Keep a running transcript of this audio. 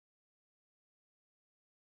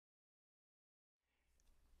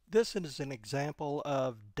This is an example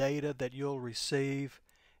of data that you'll receive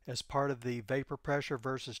as part of the vapor pressure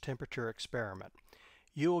versus temperature experiment.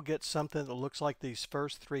 You will get something that looks like these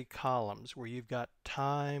first three columns where you've got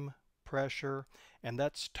time, pressure, and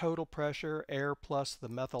that's total pressure, air plus the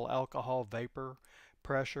methyl alcohol vapor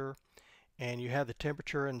pressure, and you have the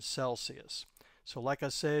temperature in Celsius. So like I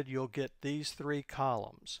said, you'll get these three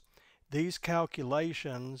columns. These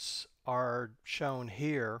calculations are shown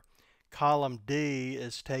here. Column D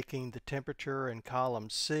is taking the temperature in column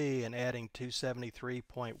C and adding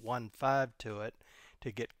 273.15 to it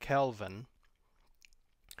to get Kelvin.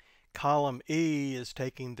 Column E is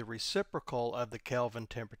taking the reciprocal of the Kelvin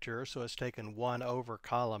temperature, so it's taken 1 over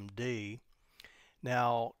column D.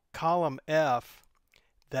 Now column F,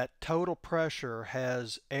 that total pressure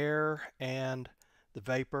has air and the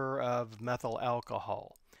vapor of methyl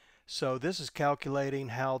alcohol. So this is calculating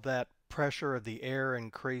how that pressure of the air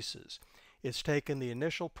increases. It's taken the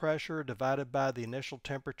initial pressure divided by the initial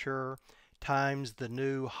temperature times the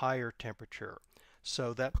new higher temperature.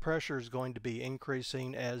 So that pressure is going to be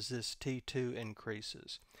increasing as this T2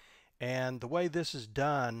 increases. And the way this is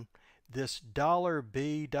done, this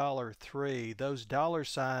 $B, $3, those dollar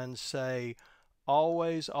signs say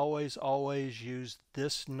always, always, always use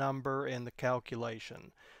this number in the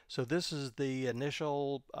calculation. So this is the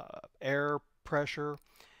initial air pressure,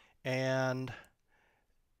 and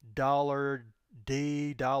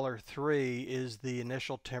 $D, $3 is the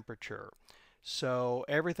initial temperature. So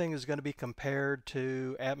everything is going to be compared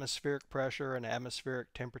to atmospheric pressure and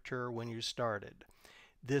atmospheric temperature when you started.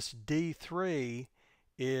 This D3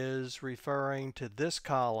 is referring to this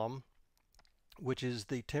column, which is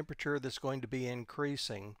the temperature that's going to be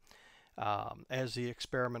increasing as the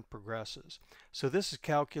experiment progresses. So this is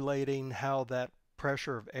calculating how that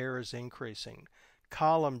pressure of air is increasing.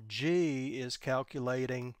 Column G is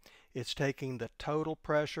calculating, it's taking the total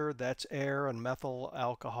pressure, that's air and methyl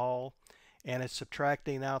alcohol, and it's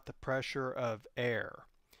subtracting out the pressure of air.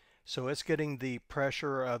 So it's getting the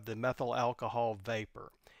pressure of the methyl alcohol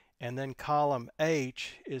vapor. And then column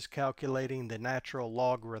H is calculating the natural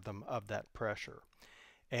logarithm of that pressure.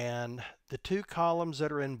 And the two columns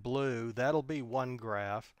that are in blue, that'll be one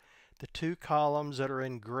graph. The two columns that are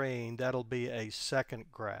in green, that'll be a second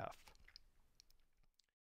graph.